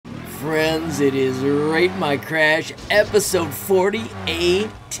friends, it is Rate My Crash episode 40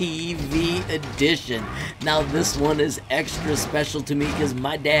 ATV edition. Now this one is extra special to me because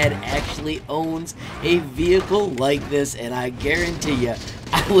my dad actually owns a vehicle like this, and I guarantee you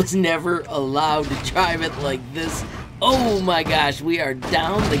I was never allowed to drive it like this. Oh my gosh, we are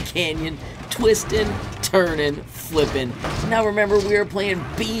down the canyon, twisting, turning, flipping. Now remember, we are playing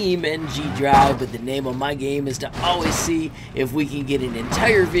BeamNG Drive, but the name of my game is to always see if we can get an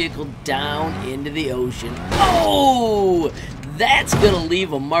entire vehicle down into the ocean. Oh! That's gonna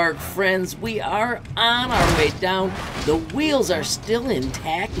leave a mark, friends. We are on our way down. The wheels are still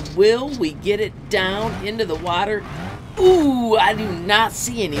intact. Will we get it down into the water? Ooh, I do not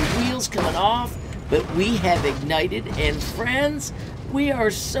see any wheels coming off, but we have ignited, and friends, we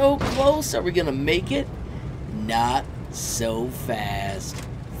are so close. Are we gonna make it? Not so fast.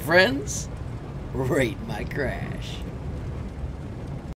 Friends, rate my crash.